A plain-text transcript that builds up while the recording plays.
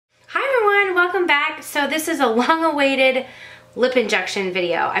welcome back. So this is a long-awaited lip injection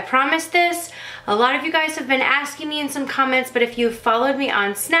video. I promised this. A lot of you guys have been asking me in some comments, but if you've followed me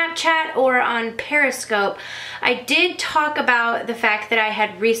on Snapchat or on Periscope, I did talk about the fact that I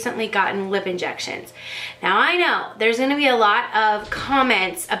had recently gotten lip injections. Now I know there's gonna be a lot of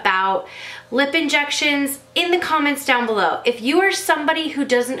comments about lip injections in the comments down below. If you are somebody who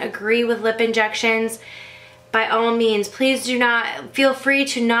doesn't agree with lip injections, by all means, please do not, feel free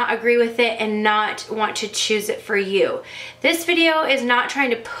to not agree with it and not want to choose it for you. This video is not trying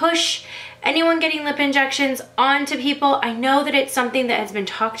to push anyone getting lip injections onto people. I know that it's something that has been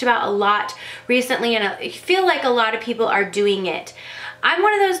talked about a lot recently, and I feel like a lot of people are doing it. I'm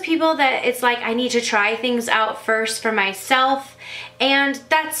one of those people that it's like I need to try things out first for myself, and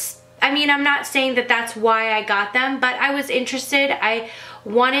I mean, I'm not saying that that's why I got them, but I was interested. I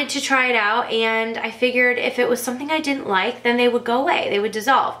wanted to try it out, and I figured if it was something I didn't like, then they would go away, they would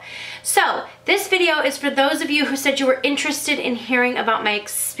dissolve. So this video is for those of you who said you were interested in hearing about my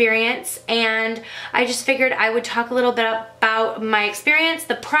experience, and I just figured I would talk a little bit about my experience,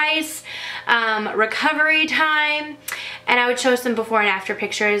 the price, recovery time, and I would show some before and after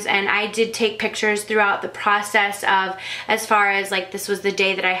pictures. And I did take pictures throughout the process of, as far as like, this was the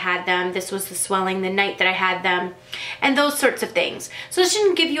day that I had them, this was the swelling the night that I had them, and those sorts of things. So this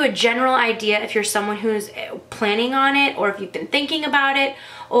should give you a general idea if you're someone who's planning on it, or if you've been thinking about it,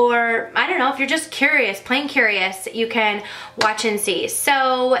 or I don't know, if you're just curious, plain curious, you can watch and see.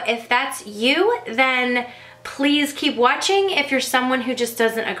 So if that's you, then please keep watching. If you're someone who just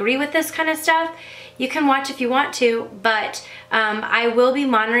doesn't agree with this kind of stuff, you can watch if you want to, but I will be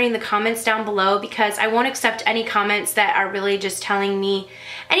monitoring the comments down below, because I won't accept any comments that are really just telling me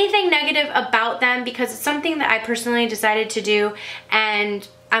anything negative about them, because it's something that I personally decided to do and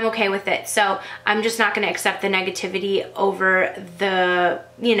I'm okay with it. So I'm just not going to accept the negativity over the,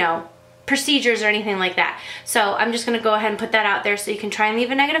 you know, procedures or anything like that. So I'm just going to go ahead and put that out there, so you can try and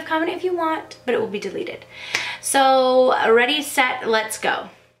leave a negative comment if you want, but it will be deleted. So ready, set, let's go.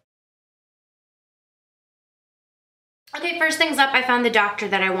 Okay, first things up, I found the doctor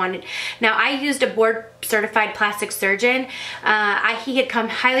that I wanted. Now, I used a board-certified plastic surgeon. He had come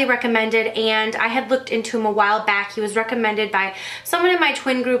highly recommended, and I had looked into him a while back. He was recommended by someone in my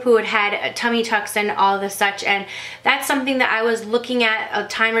twin group who had had tummy tucks and all the such, and that's something that I was looking at a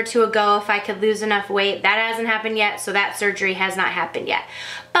time or two ago, if I could lose enough weight. That hasn't happened yet, so that surgery has not happened yet.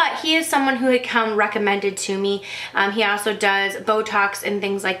 But he is someone who had come recommended to me. He also does Botox and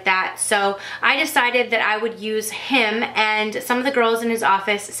things like that. So I decided that I would use him, and some of the girls in his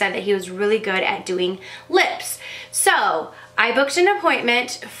office said that he was really good at doing lips. So I booked an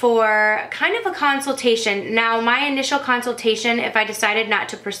appointment for kind of a consultation. Now, my initial consultation, if I decided not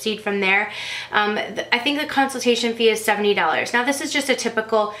to proceed from there, I think the consultation fee is $70. Now, this is just a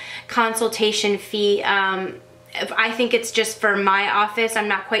typical consultation fee. I think it's just for my office. I'm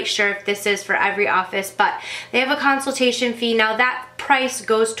not quite sure if this is for every office, but they have a consultation fee. Now, that price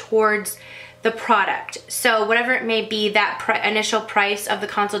goes towards the product. So whatever it may be, that initial price of the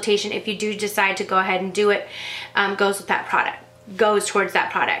consultation, if you do decide to go ahead and do it, goes with that product. Goes towards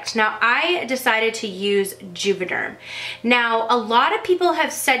that product. Now, I decided to use Juvederm. Now, a lot of people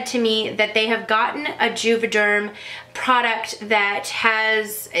have said to me that they have gotten a Juvederm product that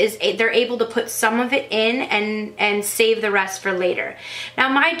they're able to put some of it in and save the rest for later. Now,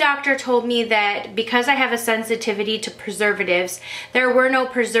 my doctor told me that because I have a sensitivity to preservatives, there were no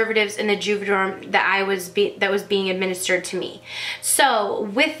preservatives in the Juvederm that was being administered to me. So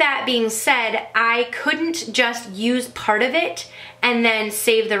with that being said, I couldn't just use part of it and then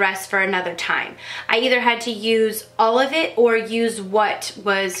save the rest for another time. I either had to use all of it or use what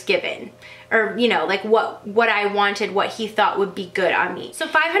was given, or, you know, like what I wanted, what he thought would be good on me. So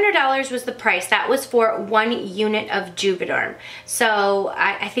 $500 was the price. That was for 1 unit of Juvederm. So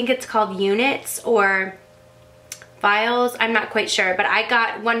I think it's called units or vials. I'm not quite sure, but I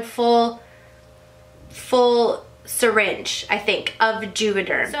got one full syringe, I think, of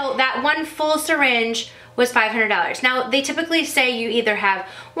Juvederm. So that one full syringe was $500. Now, they typically say you either have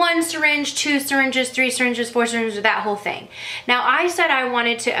 1 syringe, 2 syringes, 3 syringes, 4 syringes, or that whole thing. Now, I said I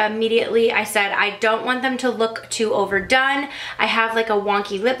wanted to immediately, I said I don't want them to look too overdone. I have like a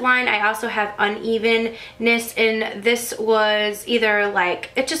wonky lip line. I also have unevenness, and this was either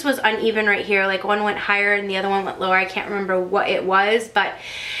like, it just was uneven right here. Like one went higher and the other one went lower. I can't remember what it was, but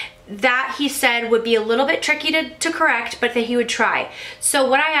that he said would be a little bit tricky to correct, but that he would try. So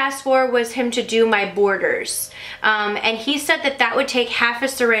what I asked for was him to do my borders. And he said that that would take half a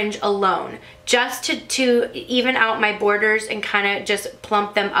syringe alone just to even out my borders and kind of just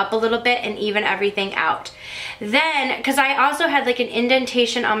plump them up a little bit and even everything out. Then, because I also had like an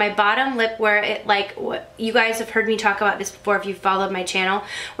indentation on my bottom lip where it like, you guys have heard me talk about this before if you followed my channel,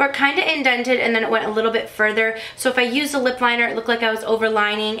 where it kind of indented and then it went a little bit further. So if I used a lip liner, it looked like I was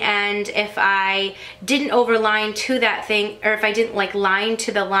overlining, and if I didn't overline to that thing, or if I didn't like line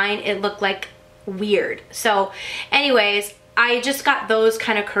to the line, it looked like weird. So anyways, I just got those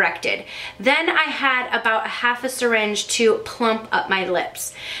kind of corrected. Then I had about half a syringe to plump up my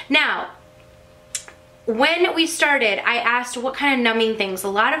lips. Now, when we started, I asked what kind of numbing things. A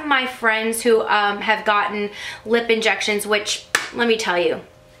lot of my friends who have gotten lip injections, which let me tell you,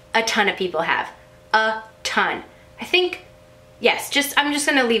 a ton of people have. A ton. I think, yes, I'm just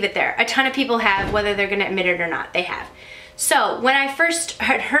gonna leave it there. A ton of people have, whether they're gonna admit it or not, they have. So when I first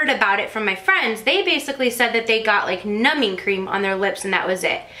had heard about it from my friends, they basically said that they got like numbing cream on their lips and that was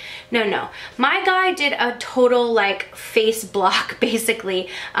it. No. My guy did a total like face block basically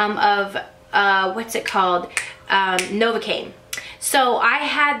of what's it called? Novocaine. So I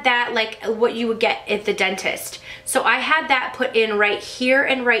had that like what you would get at the dentist. So I had that put in right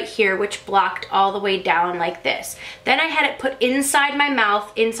here, which blocked all the way down like this. Then I had it put inside my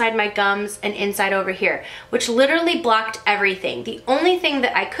mouth, inside my gums, and inside over here, which literally blocked everything. The only thing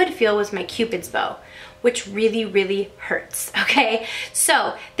that I could feel was my Cupid's bow, which really, really hurts, okay?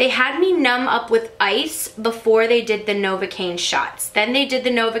 So they had me numb up with ice before they did the Novocaine shots. Then they did the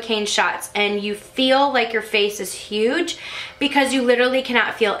Novocaine shots and you feel like your face is huge because you literally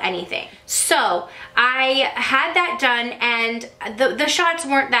cannot feel anything. So I had that done and the shots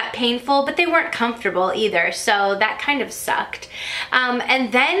weren't that painful, but they weren't comfortable either, so that kind of sucked.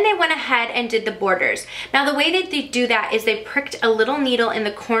 And then they went ahead and did the borders. Now the way that they do that is they pricked a little needle in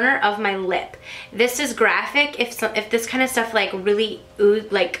the corner of my lip. This is graphic. If this kind of stuff like really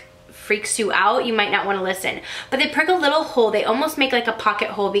like freaks you out, you might not want to listen. But they prick a little hole. They almost make like a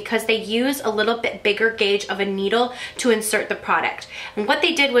pocket hole because they use a little bit bigger gauge of a needle to insert the product. And what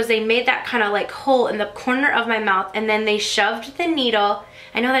they did was they made that kind of like hole in the corner of my mouth, and then they shoved the needle.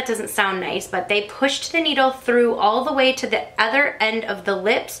 I know that doesn't sound nice, but they pushed the needle through all the way to the other end of the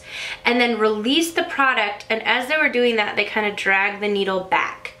lips and then released the product. And as they were doing that, they kind of dragged the needle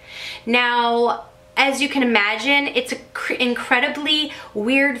back. Now, as you can imagine, it's an incredibly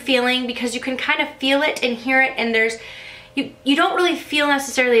weird feeling because you can kind of feel it and hear it, and you don't really feel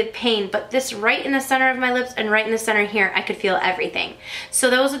necessarily the pain, but this right in the center of my lips and right in the center here, I could feel everything. So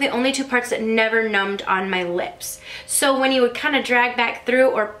those are the only two parts that never numbed on my lips. So when you would kind of drag back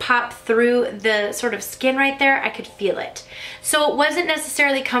through or pop through the sort of skin right there, I could feel it. So it wasn't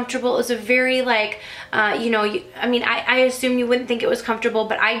necessarily comfortable. It was a very like, you know, I mean, I assume you wouldn't think it was comfortable,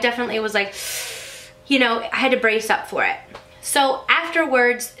 but I definitely was like, you know, I had to brace up for it. So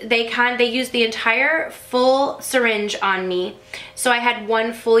afterwards, they used the entire full syringe on me. So I had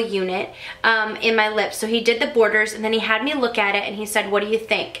one full unit in my lips. So he did the borders and then he had me look at it and he said, what do you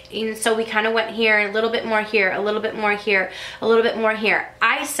think? And so we kind of went here, a little bit more here, a little bit more here, a little bit more here.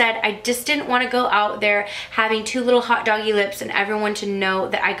 I said I just didn't want to go out there having two little hot doggy lips and everyone to know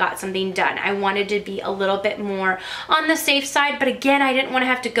that I got something done. I wanted to be a little bit more on the safe side, but again, I didn't want to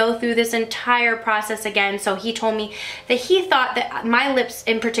have to go through this entire process again. So he told me that he thought that my lips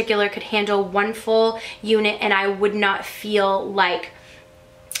in particular could handle one full unit and I would not feel like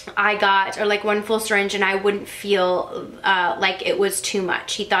I got, or like one full syringe, and I wouldn't feel like it was too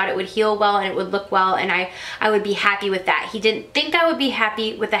much. He thought it would heal well and it would look well and I would be happy with that. He didn't think I would be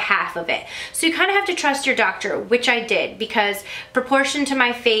happy with a half of it. So you kind of have to trust your doctor, which I did, because proportion to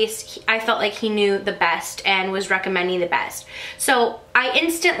my face, I felt like he knew the best and was recommending the best. So I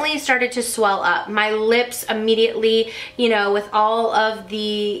instantly started to swell up. My lips immediately, you know, with all of the,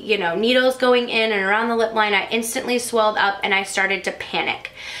 you know, needles going in and around the lip line, I instantly swelled up and I started to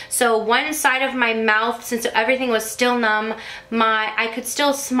panic. So one side of my mouth, since everything was still numb, I could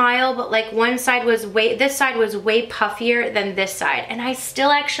still smile, but like one side was this side was way puffier than this side. And I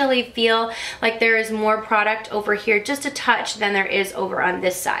still actually feel like there is more product over here, just a touch, than there is over on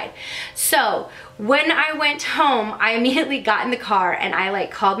this side. So when I went home, I immediately got in the car and I like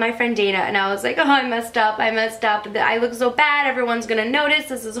called my friend Dana and I was like, oh, I messed up. I look so bad. Everyone's gonna notice.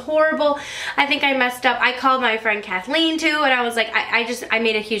 This is horrible. I think I messed up. I called my friend Kathleen too and I was like, I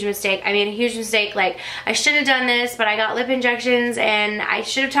made a huge mistake. I made a huge mistake. Like, I should have done this, but I got lip injections and I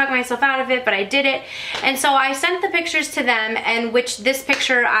should have talked myself out of it, but I did it. And so I sent the pictures to them, and which this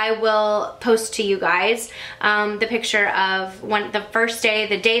picture I will post to you guys. The picture of the first day,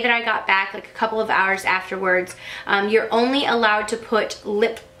 the day that I got back, like a couple of hours afterwards. You're only allowed to put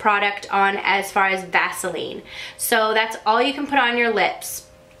lip product on as far as Vaseline. So that's all you can put on your lips.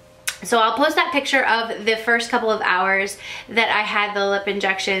 So I'll post that picture of the first couple of hours that I had the lip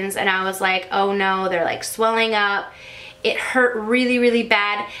injections, and I was like, oh no, they're like swelling up. It hurt really, really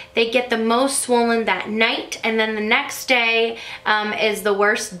bad. They get the most swollen that night, and then the next day is the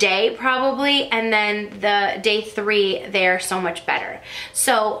worst day probably, and then the day 3, they're so much better.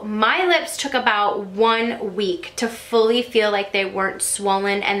 So my lips took about 1 week to fully feel like they weren't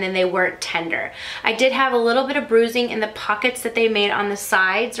swollen and then they weren't tender. I did have a little bit of bruising in the pockets that they made on the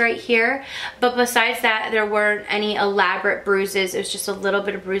sides right here, but besides that, there weren't any elaborate bruises. It was just a little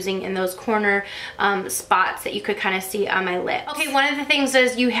bit of bruising in those corner spots that you could kind of see on my lips. Okay, one of the things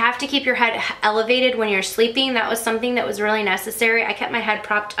is you have to keep your head elevated when you're sleeping. That was something that was really necessary. I kept my head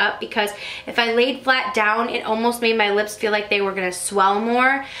propped up because if I laid flat down, it almost made my lips feel like they were gonna swell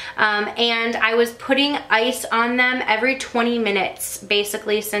more. And I was putting ice on them every 20 minutes,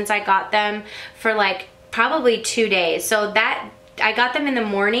 basically, since I got them for like probably 2 days. So that I got them in the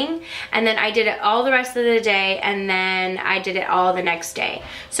morning, and then I did it all the rest of the day, and then I did it all the next day.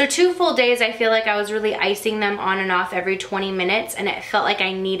 So 2 full days, I feel like I was really icing them on and off every 20 minutes, and it felt like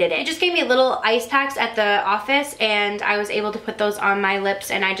I needed it. It just gave me little ice packs at the office, and I was able to put those on my lips,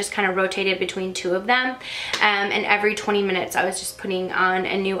 and I just kind of rotated between 2 of them. And every 20 minutes, I was just putting on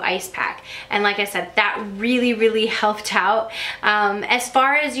a new ice pack. And like I said, that really, really helped out. As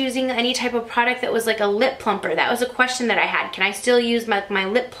far as using any type of product that was like a lip plumper, that was a question that I had. Can I still use my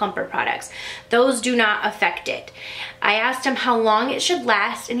lip plumper products? Those do not affect it. I asked him how long it should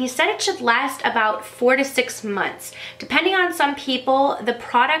last, and he said it should last about 4 to 6 months. Depending on some people, the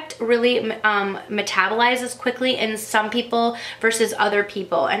product really metabolizes quickly in some people versus other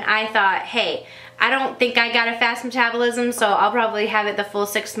people. And I thought, hey, I don't think I got a fast metabolism, so I'll probably have it the full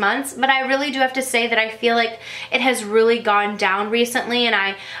 6 months. But I really do have to say that I feel like it has really gone down recently, and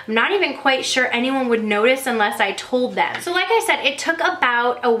I'm not even quite sure anyone would notice unless I told them. So like I said, it took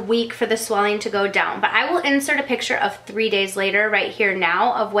about a week for the swelling to go down, but I will insert a picture of 3 days later right here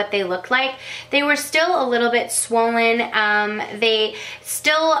now of what they looked like. They were still a little bit swollen. They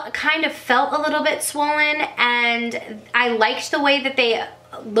still kind of felt a little bit swollen, and I liked the way that they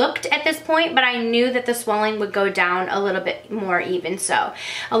looked at this point, but I knew that the swelling would go down a little bit more even so.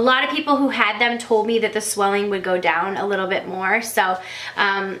 A lot of people who had them told me that the swelling would go down a little bit more, so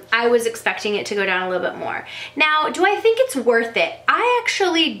I was expecting it to go down a little bit more. Now, do I think it's worth it? I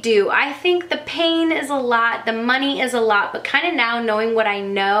actually do. I think the pain is a lot, the money is a lot, but kind of now knowing what I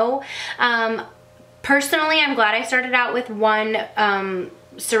know, personally, I'm glad I started out with 1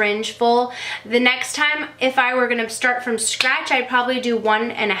 syringe full. The next time, if I were gonna start from scratch, I'd probably do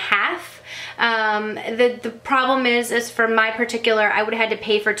 1.5. The problem is for my particular, I would have had to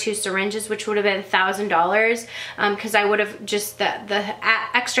pay for 2 syringes, which would have been $1,000, because I would have just, the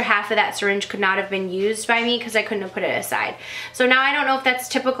extra half of that syringe could not have been used by me because I couldn't have put it aside. So now I don't know if that's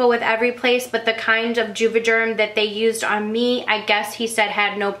typical with every place, but the kind of Juvederm that they used on me, I guess he said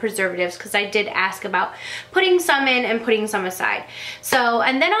had no preservatives, because I did ask about putting some in and putting some aside. So,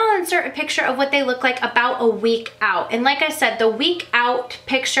 and then I'll insert a picture of what they look like about a week out. And like I said, the week out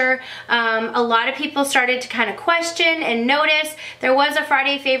picture, a lot of people started to kind of question and notice. There was a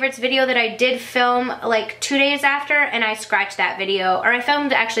Friday Favorites video that I did film like 2 days after, and I scratched that video, or I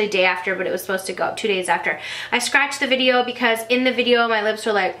filmed actually a day after, but it was supposed to go up 2 days after. I scratched the video because in the video my lips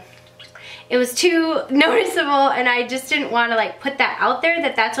were like, it was too noticeable, and I just didn't want to like put that out there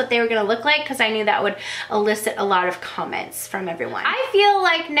that that's what they were gonna look like, because I knew that would elicit a lot of comments from everyone. I feel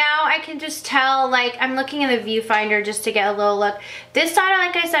like now I can just tell, like I'm looking in the viewfinder just to get a little look. This side,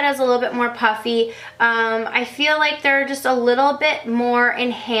 like I said, is a little bit more puffy. I feel like they're just a little bit more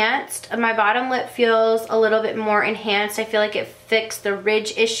enhanced. My bottom lip feels a little bit more enhanced. I feel like it fixed the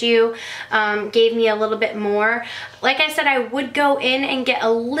ridge issue, gave me a little bit more. Like I said, I would go in and get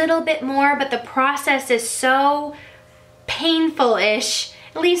a little bit more, but the process is so painful-ish.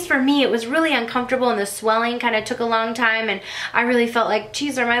 At least for me, it was really uncomfortable, and the swelling kind of took a long time, and I really felt like,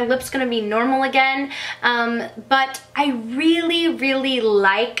 geez, are my lips gonna be normal again? But I really, really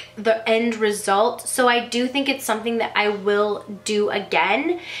like the end result, so I do think it's something that I will do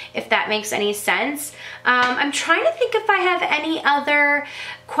again, if that makes any sense. I'm trying to think if I have any other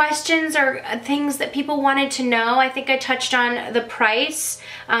questions or things that people wanted to know. I think I touched on the price,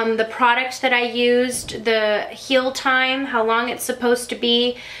 the product that I used, the heal time, how long it's supposed to be.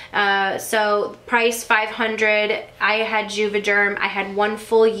 quality. So price $500. I had Juvederm. I had 1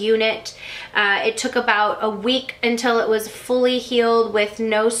 full unit. It took about a week until it was fully healed with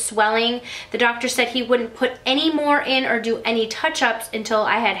no swelling. The doctor said he wouldn't put any more in or do any touch-ups until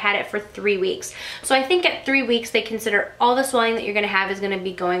I had had it for 3 weeks. So I think at 3 weeks they consider all the swelling that you're going to have is going to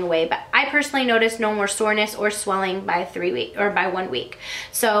be going away. But I personally noticed no more soreness or swelling by 3 weeks or by 1 week.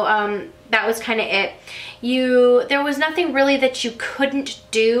 So that was kind of it. There was nothing really that you couldn't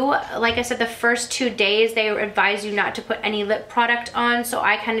do. Like I said, the first 2 days they advise you not to put any lip product on, so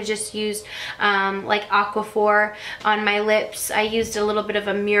I kind of just used like Aquaphor on my lips. I used a little bit of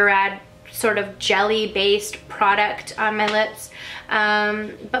a Murad sort of jelly based product on my lips.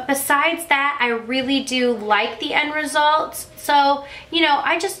 But besides that, I really do like the end results. So, you know,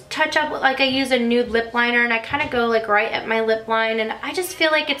 I just touch up with, like, I use a nude lip liner and I kind of go like right at my lip line, and I just feel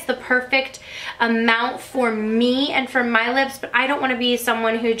like it's the perfect amount for me and for my lips, but I don't want to be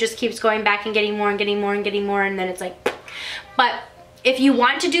someone who just keeps going back and getting more and getting more and getting more, and then it's like, but if you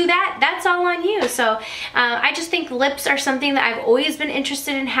want to do that, that's all on you. So I just think lips are something that I've always been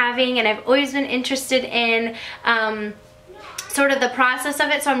interested in having, and I've always been interested in sort of the process of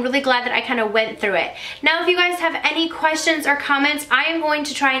it, so I'm really glad that I kind of went through it. Now, if you guys have any questions or comments, I am going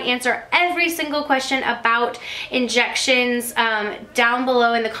to try and answer every single question about injections down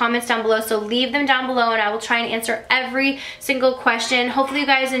below in the comments down below, so leave them down below and I will try and answer every single question. Hopefully you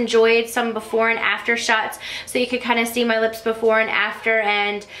guys enjoyed some before and after shots so you could kind of see my lips before and after,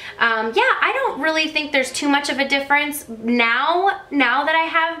 and yeah, I don't really think there's too much of a difference now that I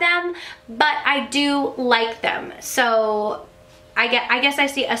have them, but I do like them. So I guess I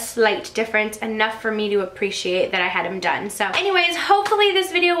see a slight difference, enough for me to appreciate that I had them done. So anyways, hopefully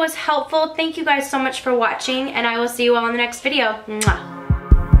this video was helpful. Thank you guys so much for watching, and I will see you all in the next video. Mwah.